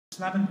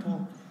snap and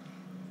pull.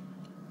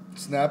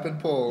 Snap and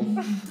pull.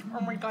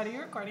 Oh my god, are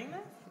you recording this?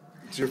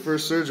 It's your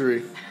first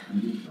surgery.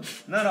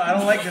 No, I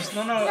don't like this.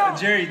 No,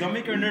 Jerry, don't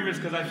make her nervous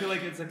because I feel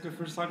like it's like the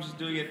first time she's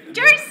doing it.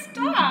 Jerry,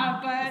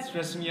 stop! It's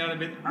stressing me out a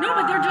bit. No,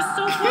 but they're just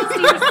so close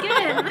to your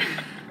skin.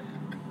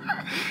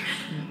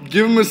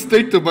 Give him a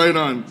steak to bite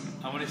on.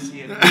 I want to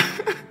see it.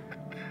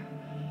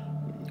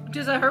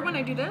 Does it hurt when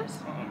I do this?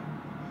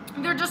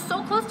 They're just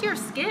so close to your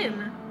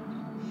skin.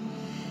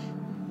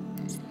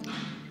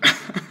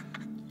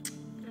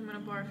 I'm gonna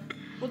barf.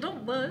 Well,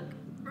 don't look.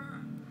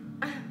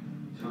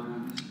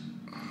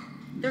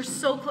 They're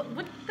so close.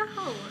 What the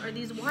hell are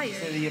these wires?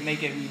 So you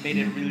made it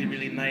really,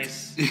 really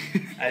nice.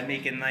 I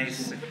make it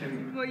nice.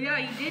 Well, yeah,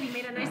 you did. You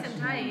made it nice and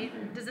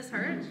tight. Does this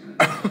hurt?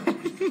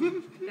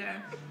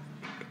 There.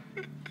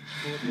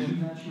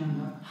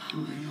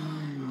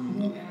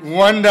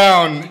 One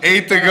down,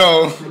 8 to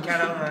go.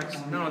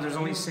 No, there's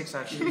only 6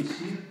 actually.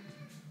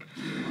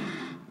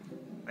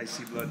 I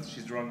see blood.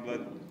 She's drawing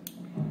blood.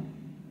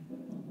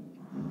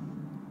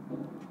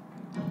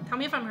 Tell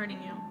me if I'm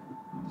hurting you.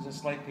 There's a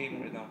slight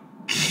pain right now.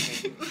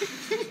 Okay.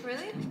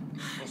 Really?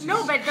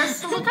 No, but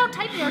look how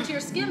tight they are to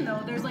your skin,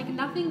 though. There's like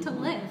nothing to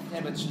lift.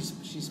 Yeah, but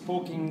she's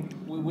poking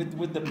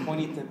with the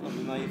pointy tip of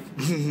the knife.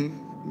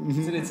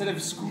 Instead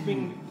of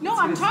scooping. No,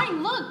 I'm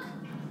trying. Look.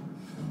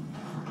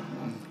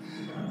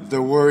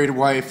 The worried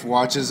wife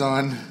watches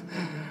on.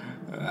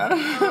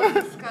 Oh,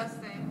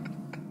 disgusting.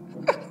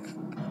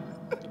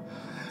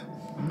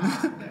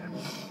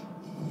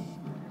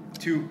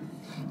 Two.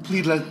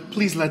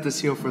 Please let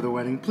this heal for the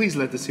wedding. Please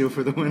let this heal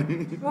for the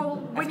wedding.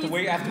 Well, I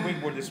have to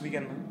wakeboard this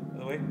weekend, by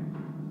the way.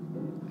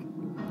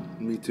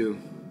 Me too.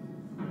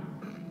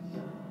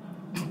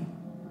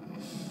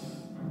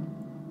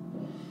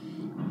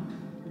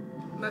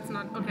 That's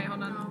not okay.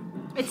 Hold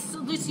on. It's.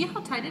 You see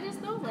how tight it is,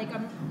 though. Like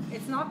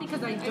it's not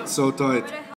because I don't. So tight.